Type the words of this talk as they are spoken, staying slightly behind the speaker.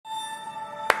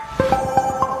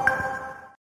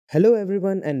Hello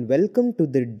everyone and welcome to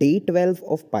the day 12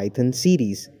 of Python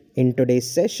series. In today's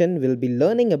session, we'll be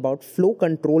learning about flow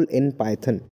control in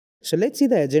Python. So let's see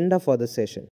the agenda for the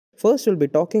session. First, we'll be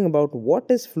talking about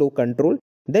what is flow control.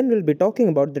 Then we'll be talking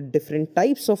about the different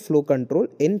types of flow control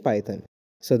in Python.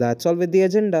 So that's all with the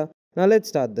agenda. Now let's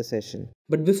start the session.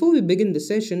 But before we begin the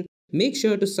session, make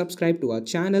sure to subscribe to our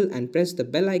channel and press the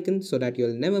bell icon so that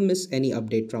you'll never miss any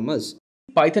update from us.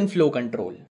 Python flow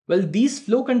control. Well, these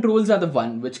flow controls are the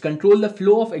one which control the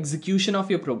flow of execution of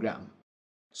your program.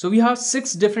 So we have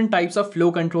 6 different types of flow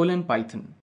control in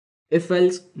Python. If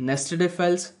else, nested if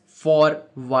else, for,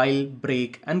 while,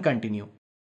 break and continue.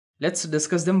 Let's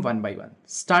discuss them one by one,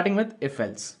 starting with if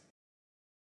else.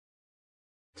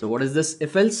 So what is this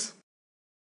if else?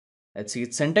 Let's see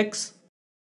its syntax.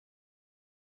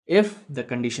 If the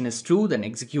condition is true, then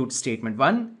execute statement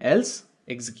 1, else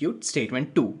execute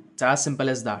statement 2. It's as simple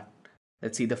as that.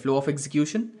 Let's see the flow of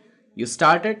execution. You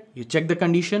start it, you check the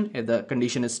condition. If the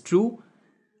condition is true,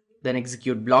 then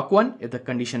execute block 1. If the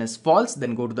condition is false,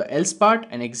 then go to the else part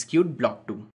and execute block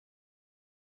 2.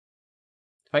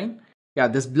 Fine. Yeah,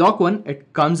 this block 1,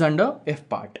 it comes under if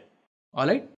part.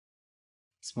 Alright.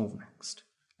 Let's move next.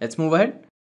 Let's move ahead.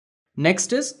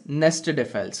 Next is nested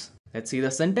if else. Let's see the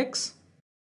syntax.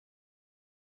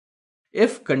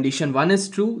 If condition 1 is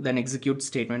true, then execute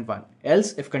statement 1.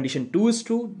 Else, if condition 2 is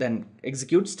true, then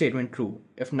execute statement 2.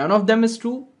 If none of them is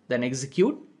true, then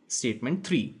execute statement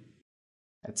 3.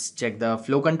 Let's check the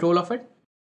flow control of it.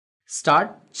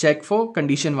 Start, check for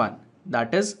condition 1.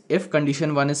 That is, if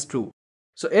condition 1 is true.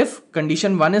 So if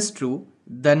condition 1 is true,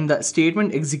 then the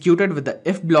statement executed with the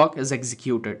if block is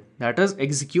executed. That is,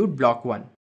 execute block 1.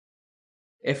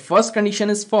 If first condition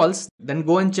is false, then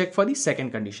go and check for the second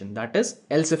condition, that is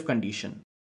else if condition.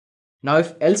 Now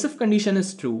if else if condition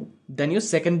is true, then your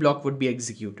second block would be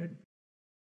executed.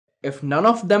 If none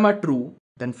of them are true,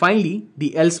 then finally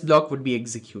the else block would be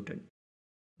executed.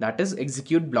 That is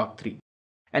execute block 3.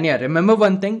 And yeah, remember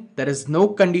one thing, there is no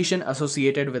condition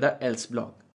associated with the else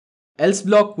block. Else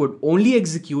block would only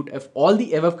execute if all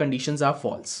the above conditions are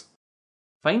false.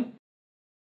 Fine?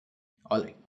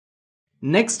 Alright.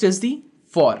 Next is the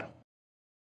for.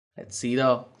 Let's see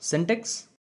the syntax.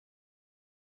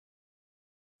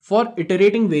 For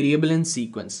iterating variable in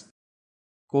sequence,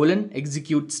 colon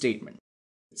execute statement.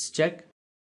 Let's check.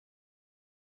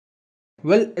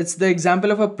 Well, it's the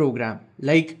example of a program.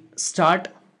 Like start,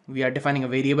 we are defining a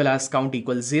variable as count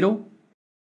equals 0.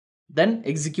 Then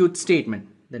execute statement.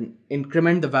 Then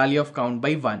increment the value of count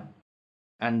by 1.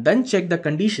 And then check the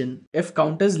condition if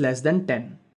count is less than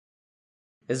 10.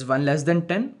 Is 1 less than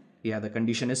 10? Yeah, the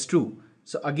condition is true.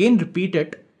 So again repeat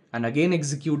it and again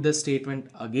execute the statement.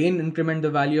 Again increment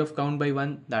the value of count by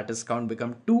 1. That is count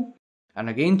become 2. And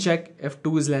again check if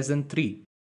 2 is less than 3.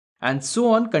 And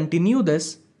so on, continue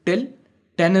this till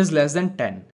 10 is less than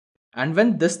 10. And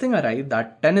when this thing arrives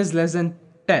that 10 is less than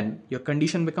 10, your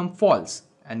condition become false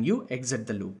and you exit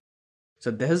the loop.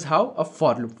 So this is how a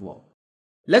for loop works.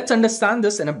 Let's understand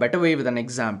this in a better way with an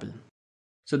example.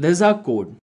 So this is our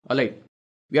code. Alright.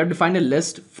 We have defined a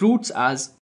list fruits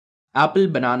as apple,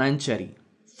 banana and cherry.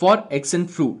 For x in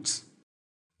fruits,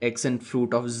 x in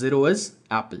fruit of 0 is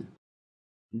apple.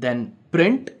 Then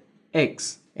print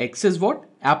x. X is what?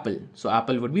 Apple. So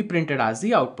apple would be printed as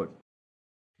the output.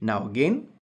 Now again,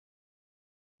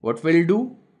 what we'll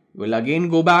do? We'll again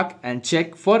go back and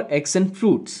check for x in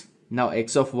fruits. Now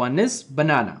x of 1 is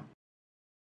banana.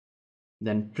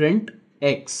 Then print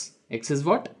x. X is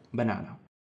what? Banana.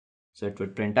 So it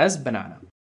would print as banana.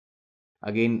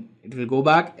 Again, it will go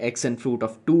back. X and fruit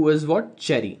of 2 is what?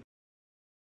 Cherry.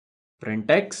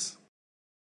 Print x.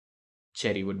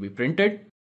 Cherry would be printed.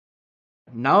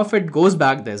 Now if it goes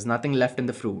back, there's nothing left in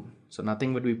the fruit. So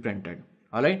nothing would be printed.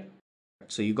 Alright.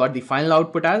 So you got the final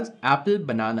output as apple,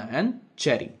 banana and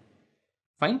cherry.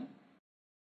 Fine.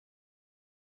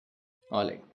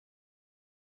 Alright.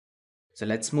 So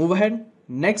let's move ahead.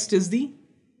 Next is the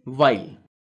while.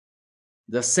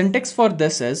 The syntax for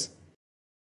this is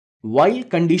while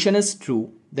condition is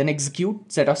true, then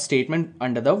execute set of statement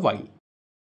under the while.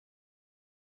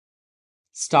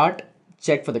 Start,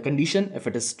 check for the condition. If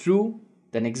it is true,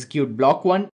 then execute block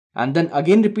 1 and then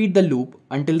again repeat the loop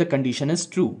until the condition is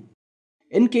true.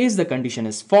 In case the condition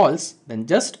is false, then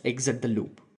just exit the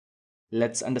loop.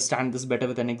 Let's understand this better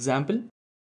with an example.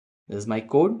 This is my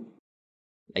code.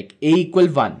 Like a equal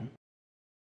 1.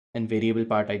 In variable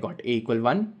part I got a equal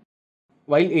 1.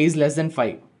 While a is less than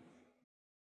 5.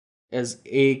 Is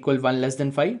a equal 1 less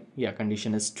than 5? Yeah,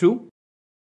 condition is true.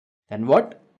 Then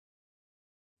what?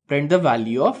 Print the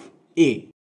value of a.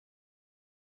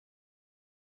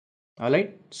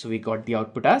 Alright, so we got the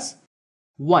output as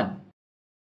 1.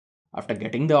 After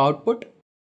getting the output,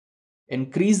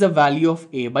 increase the value of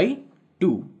a by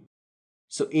 2.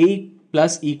 So a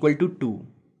plus equal to 2.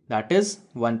 That is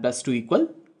 1 plus 2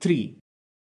 equal 3.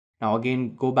 Now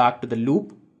again go back to the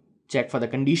loop. Check for the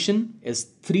condition. Is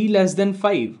 3 less than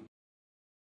 5?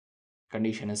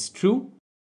 Condition is true.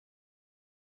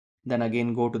 Then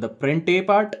again go to the print a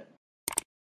part.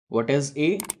 What is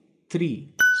a?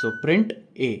 3. So print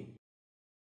a.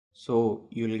 So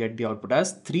you will get the output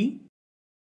as 3.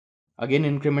 Again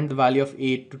increment the value of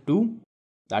a to 2.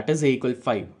 That is a equal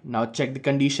 5. Now check the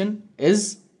condition.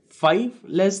 Is 5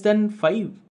 less than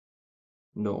 5?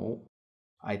 No.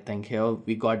 I think here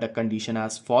we got the condition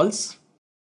as false.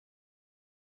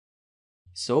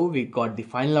 So we got the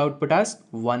final output as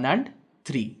 1 and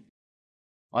 3.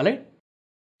 Alright.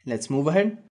 Let's move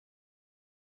ahead.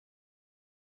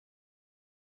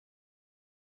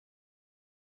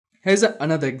 Here's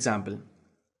another example.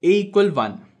 A equal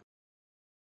 1.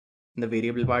 In the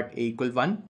variable part a equal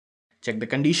 1. Check the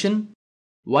condition.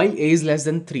 While a is less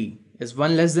than 3. Is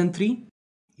 1 less than 3?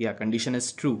 Yeah, condition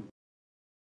is true.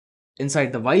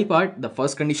 Inside the while part, the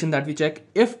first condition that we check,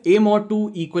 if a mod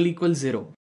 2 equal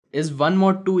 0. Is 1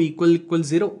 mod 2 equal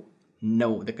 0?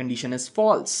 No, the condition is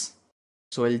false.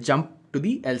 So we'll jump to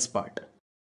the else part.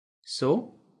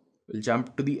 So we'll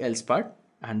jump to the else part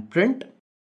and print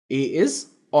a is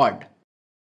odd.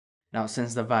 Now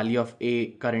since the value of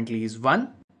a currently is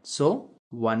 1, so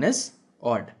 1 is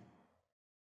odd.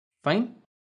 Fine.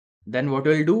 Then what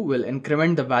we'll do, we'll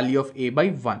increment the value of a by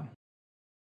 1.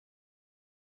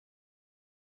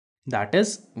 That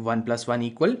is 1 plus 1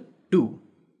 equal 2.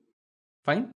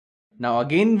 Fine. Now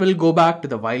again we'll go back to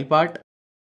the while part.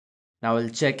 Now we'll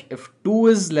check if 2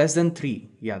 is less than 3.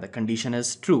 Yeah, the condition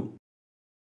is true.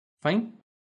 Fine.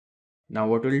 Now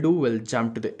what we'll do, we'll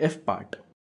jump to the if part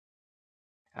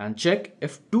and check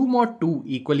if 2 mod 2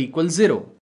 equal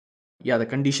 0. Yeah, the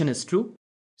condition is true.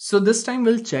 So this time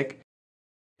we'll check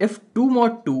if 2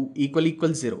 mod 2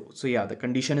 equal 0. So yeah, the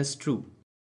condition is true.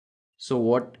 So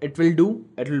what it will do,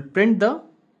 it will print the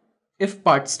if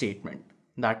part statement.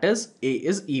 That is a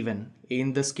is even. A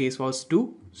in this case was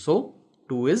 2. So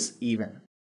 2 is even.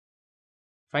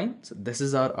 Fine. So this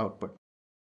is our output.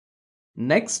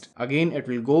 Next, again it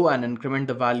will go and increment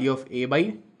the value of a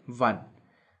by 1.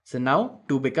 So now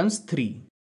 2 becomes 3.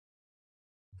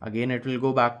 Again it will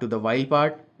go back to the while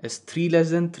part. Is 3 less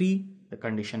than 3? The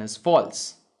condition is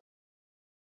false.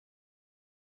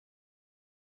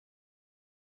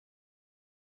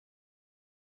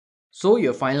 So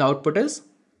your final output is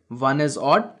 1 is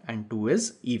odd and 2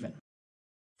 is even.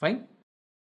 Fine.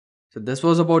 So this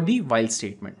was about the while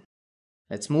statement.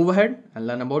 Let's move ahead and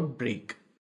learn about break.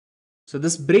 So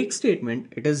this break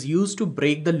statement, it is used to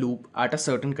break the loop at a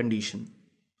certain condition.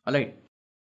 Alright.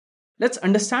 Let's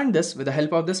understand this with the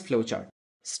help of this flowchart.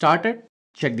 Start it,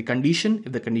 check the condition.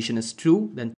 If the condition is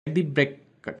true, then check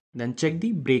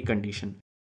the break condition.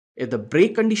 If the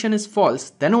break condition is false,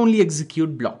 then only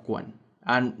execute block 1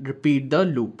 and repeat the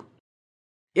loop.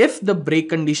 If the break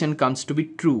condition comes to be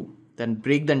true, then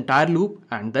break the entire loop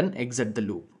and then exit the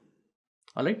loop.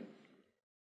 Alright.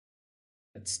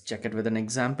 Let's check it with an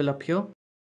example up here.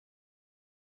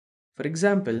 For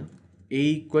example, a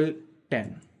equal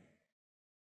 10.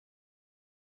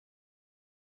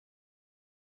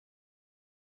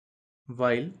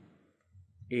 While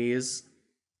a is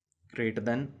greater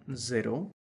than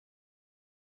 0,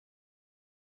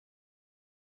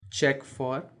 check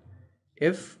for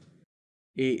if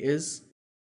a is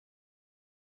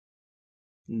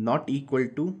not equal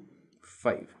to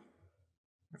 5.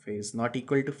 If a is not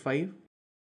equal to 5,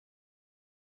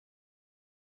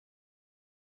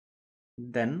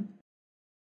 then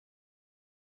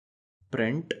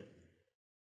print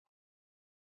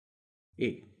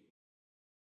a.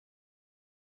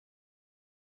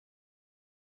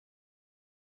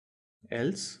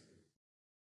 Else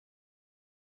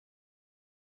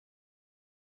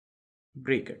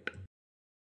break it.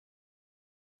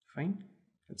 Fine.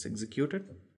 Let's execute it.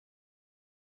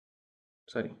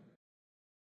 Sorry.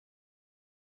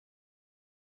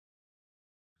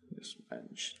 Just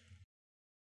manage.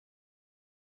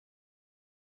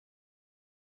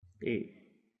 A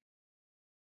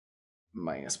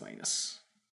minus.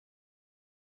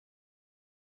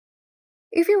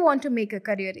 If you want to make a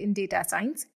career in data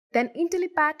science, then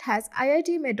Intellipaat has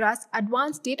IIT Madras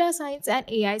Advanced Data Science and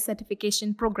AI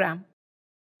Certification Program.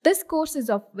 This course is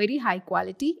of very high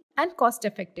quality and cost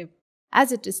effective,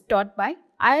 as it is taught by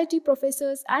IIT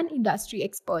professors and industry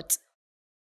experts.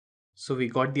 So we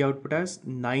got the output as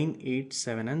 9, 8,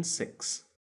 7 and 6.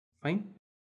 Fine.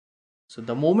 So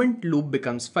the moment loop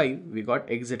becomes 5, we got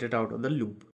exited out of the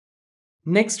loop.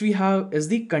 Next we have is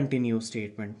the continue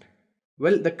statement.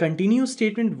 Well, the continue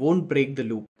statement won't break the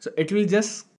loop. So it will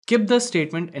just skip the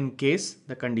statement in case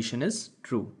the condition is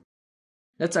true.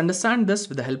 Let's understand this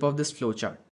with the help of this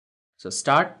flowchart. So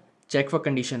start, check for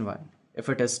condition 1. If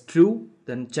it is true,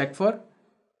 then check for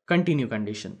continue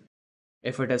condition.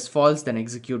 If it is false, then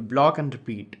execute block and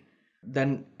repeat.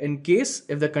 Then in case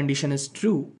if the condition is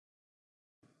true,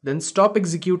 then stop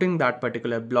executing that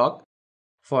particular block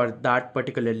for that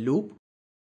particular loop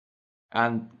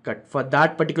and cut for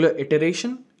that particular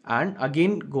iteration, and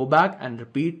again go back and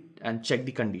repeat and check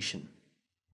the condition.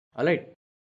 Alright,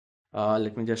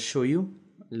 let me just show you.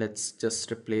 Let's just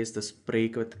replace this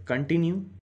break with continue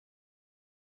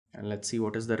and let's see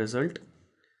what is the result.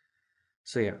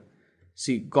 So yeah,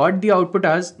 see, got the output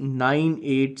as 9,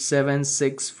 8, 7,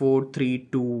 6, 4, 3,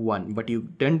 2, 1, but you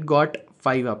didn't got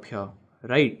 5 up here,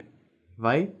 right?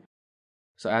 Why?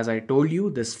 So as I told you,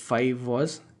 this 5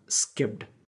 was skipped.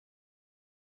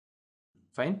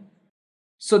 Fine.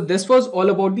 So this was all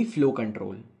about the flow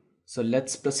control. So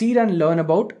let's proceed and learn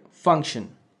about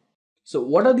function. So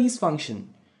what are these functions?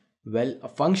 Well, a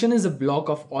function is a block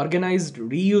of organized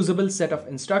reusable set of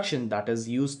instruction that is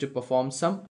used to perform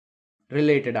some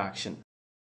related action.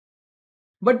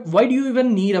 But why do you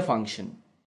even need a function?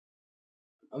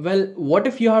 Well, what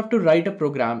if you have to write a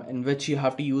program in which you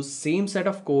have to use same set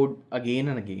of code again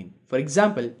and again? For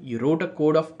example, you wrote a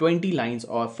code of 20 lines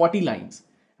or 40 lines,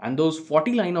 and those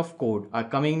 40 lines of code are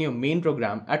coming in your main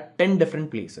program at 10 different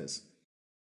places.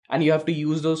 And you have to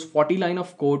use those 40 lines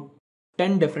of code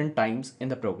 10 different times in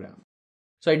the program.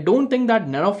 So I don't think that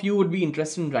none of you would be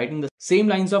interested in writing the same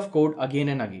lines of code again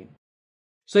and again.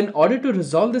 So in order to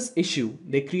resolve this issue,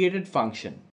 they created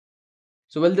function.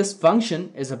 So well, this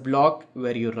function is a block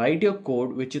where you write your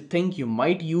code which you think you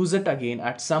might use it again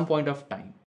at some point of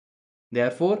time.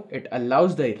 Therefore, it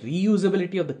allows the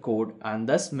reusability of the code and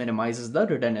thus minimizes the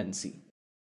redundancy.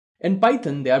 In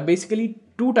Python, there are basically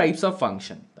two types of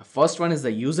function. The first one is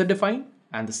the user-defined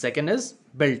and the second is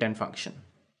built-in function.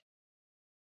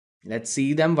 Let's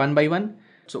see them one by one.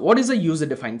 So what is a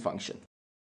user-defined function?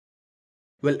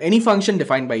 Well, any function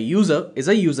defined by user is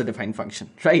a user-defined function,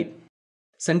 right?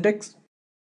 Syntax.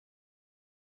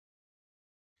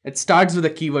 It starts with the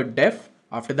keyword def,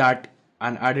 after that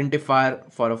an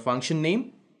identifier for a function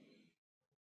name,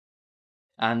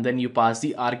 and then you pass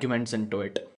the arguments into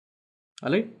it.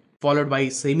 Alright, followed by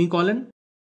semicolon,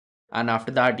 and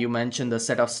after that you mention the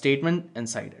set of statement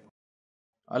inside it.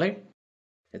 Alright,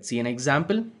 let's see an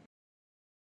example.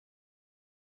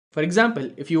 For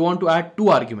example, if you want to add two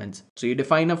arguments, so you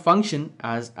define a function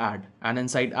as add, and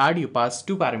inside add you pass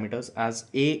two parameters as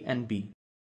a and b.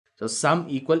 So sum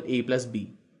equal a plus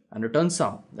b and return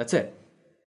sum. That's it.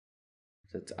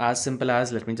 So it's as simple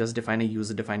as, let me just define a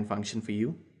user defined function for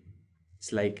you.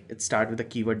 It's like it starts with the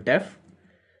keyword def.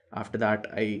 After that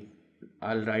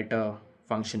I'll write a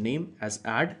function name as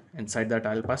add. Inside that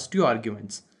I'll pass two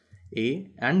arguments, a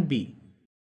and b,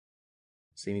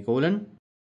 semicolon,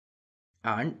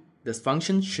 and this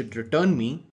function should return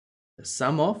me the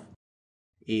sum of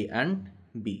a and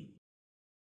b.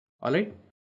 Alright,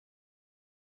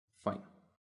 fine.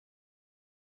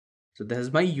 So this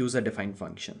is my user defined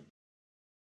function.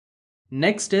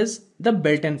 Next is the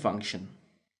built-in function.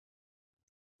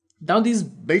 Now these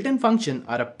built-in functions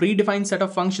are a predefined set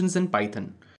of functions in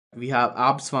Python. We have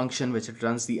abs function which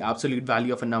returns the absolute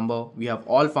value of a number. We have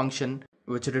all function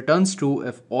which returns true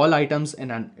if all items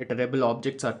in an iterable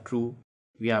objects are true.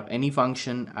 We have any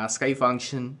function, ASCII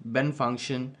function, ben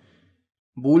function,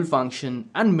 bool function,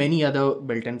 and many other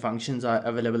built-in functions are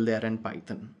available there in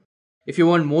Python. If you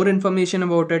want more information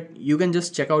about it, you can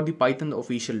just check out the Python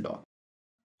official doc.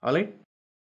 Alright.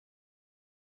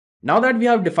 Now that we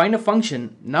have defined a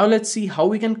function, now let's see how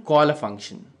we can call a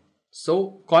function.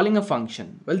 So calling a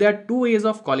function, well, there are two ways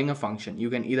of calling a function.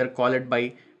 You can either call it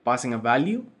by passing a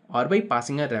value or by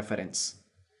passing a reference.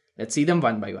 Let's see them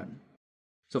one by one.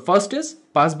 So first is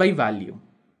pass by value.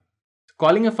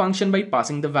 Calling a function by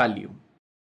passing the value.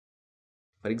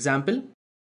 For example,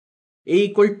 a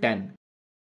equal 10.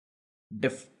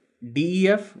 Def,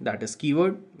 that is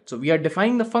keyword. So we are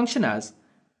defining the function as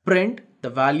print the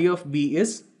value of b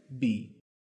is b.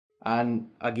 And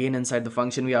again inside the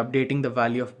function we are updating the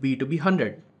value of b to be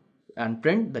 100. And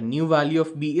print the new value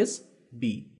of b is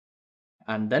b.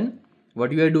 And then what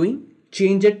we are doing?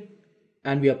 Change it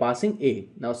and we are passing a.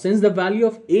 Now since the value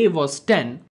of a was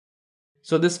 10,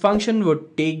 so this function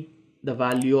would take the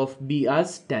value of b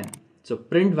as 10. So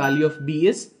print value of b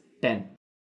is 10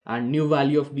 and new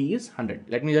value of b is 100.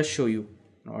 Let me just show you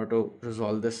in order to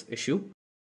resolve this issue.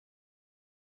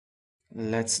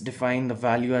 Let's define the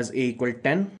value as a equal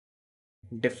 10.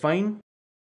 Define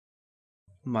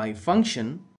my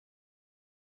function.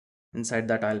 Inside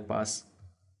that I'll pass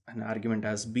an argument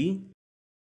as b,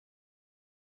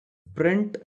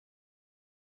 print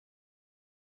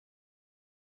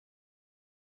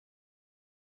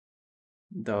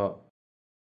the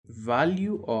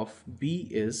value of b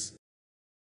is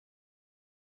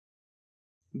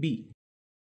b.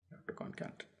 You have to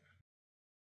concat.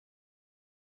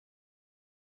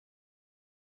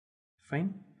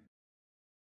 Fine.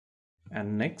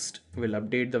 And next we'll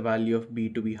update the value of b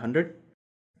to be 100,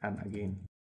 and again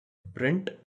print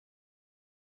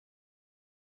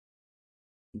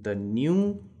the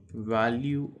new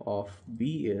value of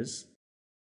b is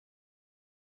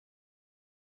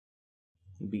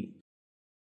b.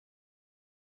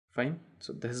 Fine.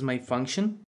 So this is my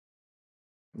function.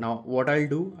 Now what I'll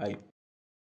do, I'll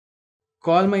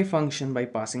call my function by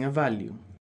passing a value.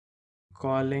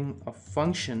 Calling a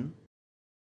function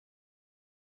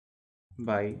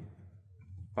by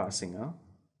passing a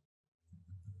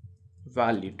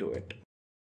value to it.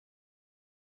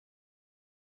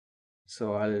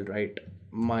 So I'll write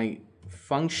my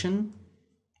function,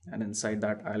 and inside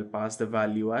that I'll pass the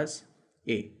value as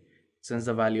a. Since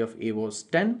the value of a was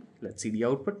 10, let's see the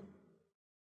output.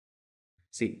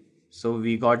 See, so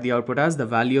we got the output as the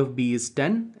value of b is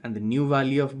 10 and the new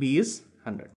value of b is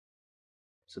 100.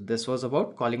 So this was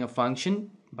about calling a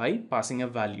function by passing a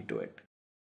value to it.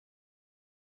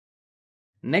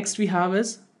 Next we have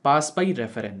is pass by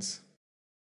reference.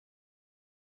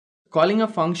 Calling a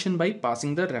function by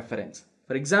passing the reference.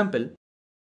 For example,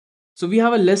 so we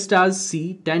have a list as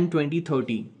c, 10, 20,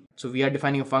 30. So we are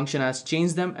defining a function as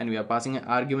change them, and we are passing an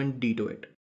argument d to it.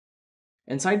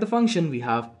 Inside the function we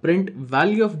have print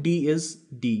value of d is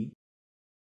d.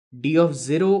 D of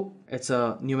 0, it's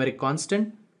a numeric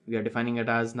constant. We are defining it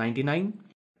as 99.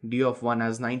 D of 1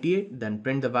 as 98. Then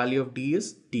print the value of d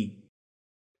is d.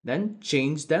 Then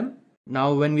change them.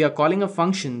 Now when we are calling a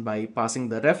function by passing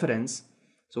the reference,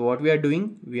 so what we are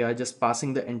doing, we are just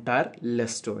passing the entire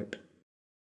list to it.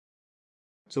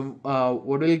 So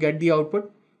what will get the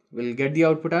output? We'll get the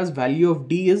output as value of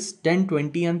d is 10,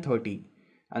 20 and 30.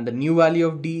 And the new value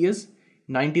of d is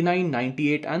 99,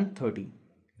 98 and 30.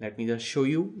 Let me just show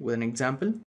you with an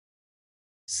example.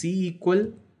 C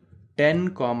equal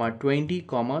 10, 20,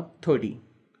 30,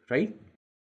 right?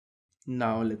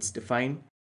 Now let's define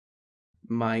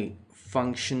my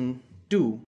function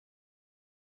 2.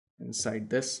 Inside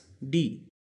this, d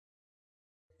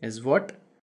is what?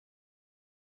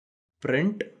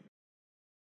 Print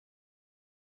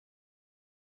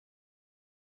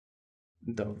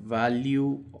the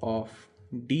value of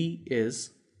d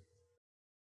is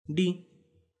d.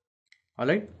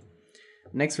 Alright.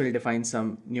 Next we'll define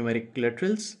some numeric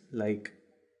literals like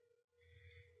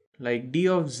d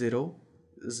of 0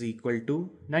 is equal to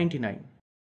 99.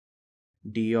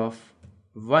 D of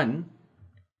 1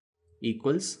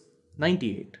 equals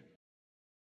 98.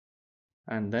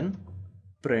 And then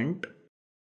print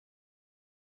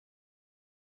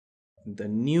the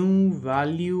new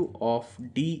value of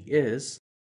d is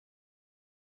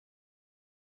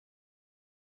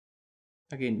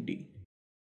again d.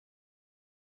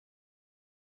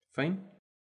 Fine.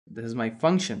 This is my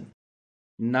function.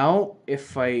 Now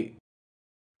if I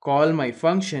call my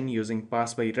function using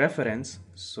pass by reference,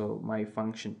 so my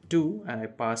function 2, and I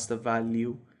pass the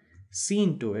value c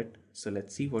into it. So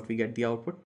let's see what we get the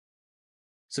output.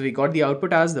 So we got the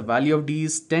output as the value of d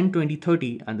is 10, 20,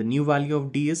 30 and the new value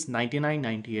of d is 99,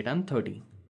 98 and 30.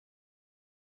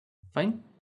 Fine.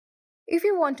 If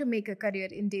you want to make a career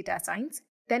in data science,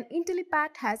 then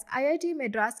Intellipaat has IIT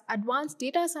Madras Advanced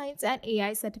Data Science and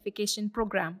AI Certification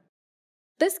Program.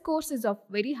 This course is of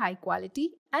very high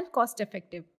quality and cost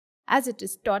effective, as it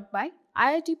is taught by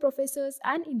IIT professors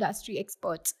and industry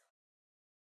experts.